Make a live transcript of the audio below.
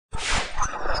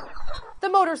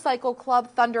motorcycle club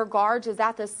Thunderguards is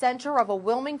at the center of a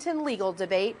Wilmington legal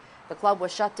debate. The club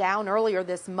was shut down earlier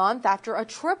this month after a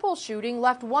triple shooting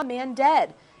left one man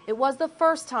dead. It was the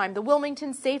first time the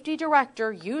Wilmington safety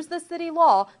director used the city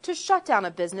law to shut down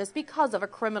a business because of a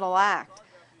criminal act.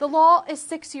 The law is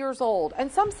 6 years old,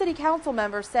 and some city council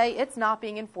members say it's not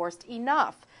being enforced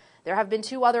enough. There have been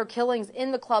 2 other killings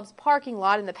in the club's parking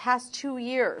lot in the past 2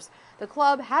 years. The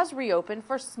club has reopened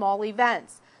for small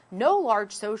events. No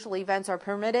large social events are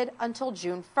permitted until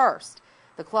June 1st.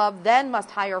 The club then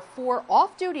must hire 4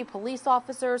 off-duty police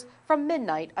officers from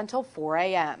midnight until 4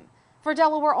 a.m. For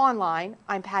Delaware Online,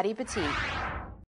 I'm Patty Petit.